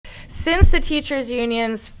since the teachers'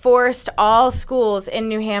 unions forced all schools in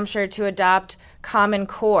New Hampshire to adopt Common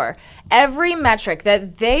Core, every metric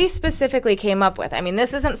that they specifically came up with, I mean,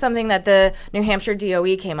 this isn't something that the New Hampshire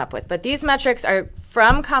DOE came up with, but these metrics are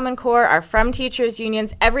from Common Core, are from teachers'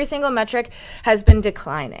 unions. Every single metric has been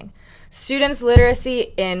declining. Students'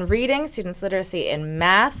 literacy in reading, students' literacy in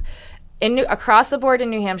math, across the board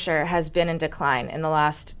in New Hampshire has been in decline in the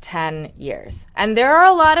last 10 years. And there are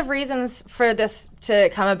a lot of reasons for this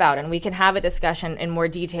to come about, and we can have a discussion in more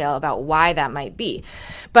detail about why that might be.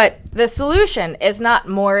 But the solution is not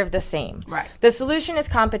more of the same. Right. The solution is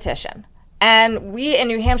competition. And we in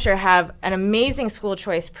New Hampshire have an amazing school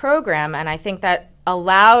choice program, and I think that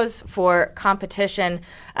allows for competition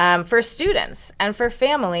for students and for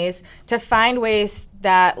families to find ways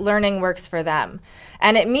that learning works for them.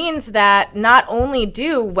 And it means that not only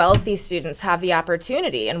do wealthy students have the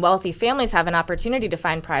opportunity and wealthy families have an opportunity to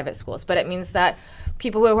find private schools, but it means that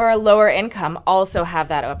people who are lower income also have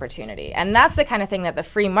that opportunity. And that's the kind of thing that the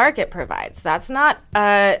free market provides. That's not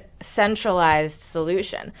a centralized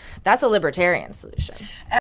solution. That's a libertarian solution.